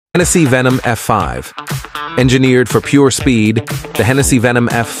Hennessy Venom F5. Engineered for pure speed, the Hennessy Venom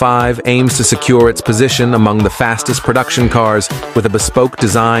F5 aims to secure its position among the fastest production cars with a bespoke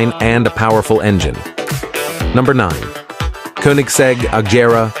design and a powerful engine. Number 9. Koenigsegg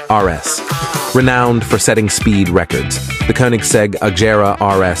Agera RS. Renowned for setting speed records, the Koenigsegg Agera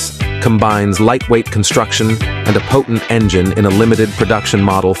RS combines lightweight construction and a potent engine in a limited production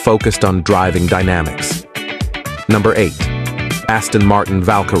model focused on driving dynamics. Number 8. Aston Martin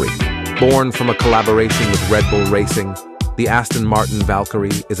Valkyrie. Born from a collaboration with Red Bull Racing, the Aston Martin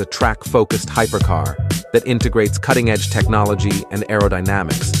Valkyrie is a track-focused hypercar that integrates cutting-edge technology and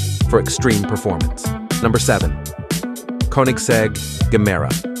aerodynamics for extreme performance. Number 7. Koenigsegg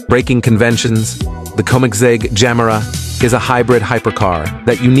Gemera. Breaking conventions, the Koenigsegg Gemera is a hybrid hypercar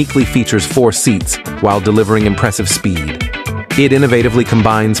that uniquely features 4 seats while delivering impressive speed. It innovatively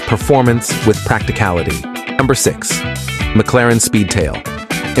combines performance with practicality. Number 6. McLaren Speedtail.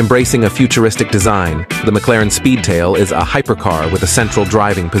 Embracing a futuristic design, the McLaren Speedtail is a hypercar with a central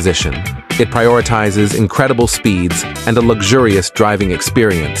driving position. It prioritizes incredible speeds and a luxurious driving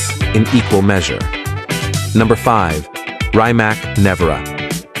experience in equal measure. Number 5. Rimac Nevera.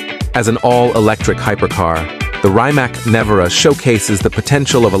 As an all-electric hypercar, the Rimac Nevera showcases the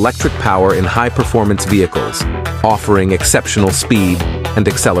potential of electric power in high-performance vehicles, offering exceptional speed and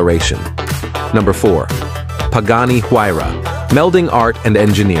acceleration. Number 4. Pagani Huayra. Melding art and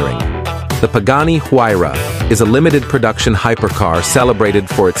engineering. The Pagani Huayra is a limited production hypercar celebrated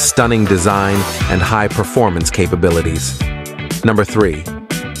for its stunning design and high-performance capabilities. Number 3.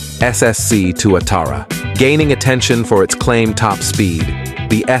 SSC Tuatara. Gaining attention for its claimed top speed,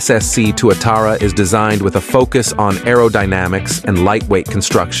 the SSC Tuatara is designed with a focus on aerodynamics and lightweight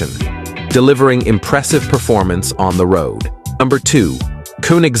construction, delivering impressive performance on the road. Number 2.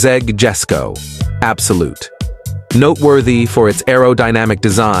 Koenigsegg Jesko Absolute. Noteworthy for its aerodynamic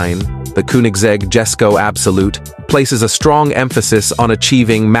design, the Koenigsegg Jesko Absolute places a strong emphasis on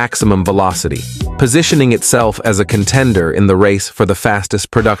achieving maximum velocity, positioning itself as a contender in the race for the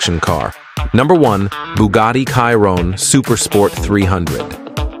fastest production car. Number 1. Bugatti Chiron Super Sport 300.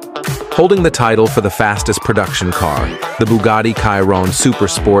 Holding the title for the fastest production car, the Bugatti Chiron Super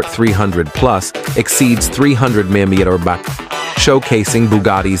Sport 300 Plus exceeds 300 mm/h, showcasing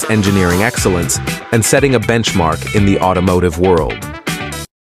Bugatti's engineering excellence and setting a benchmark in the automotive world.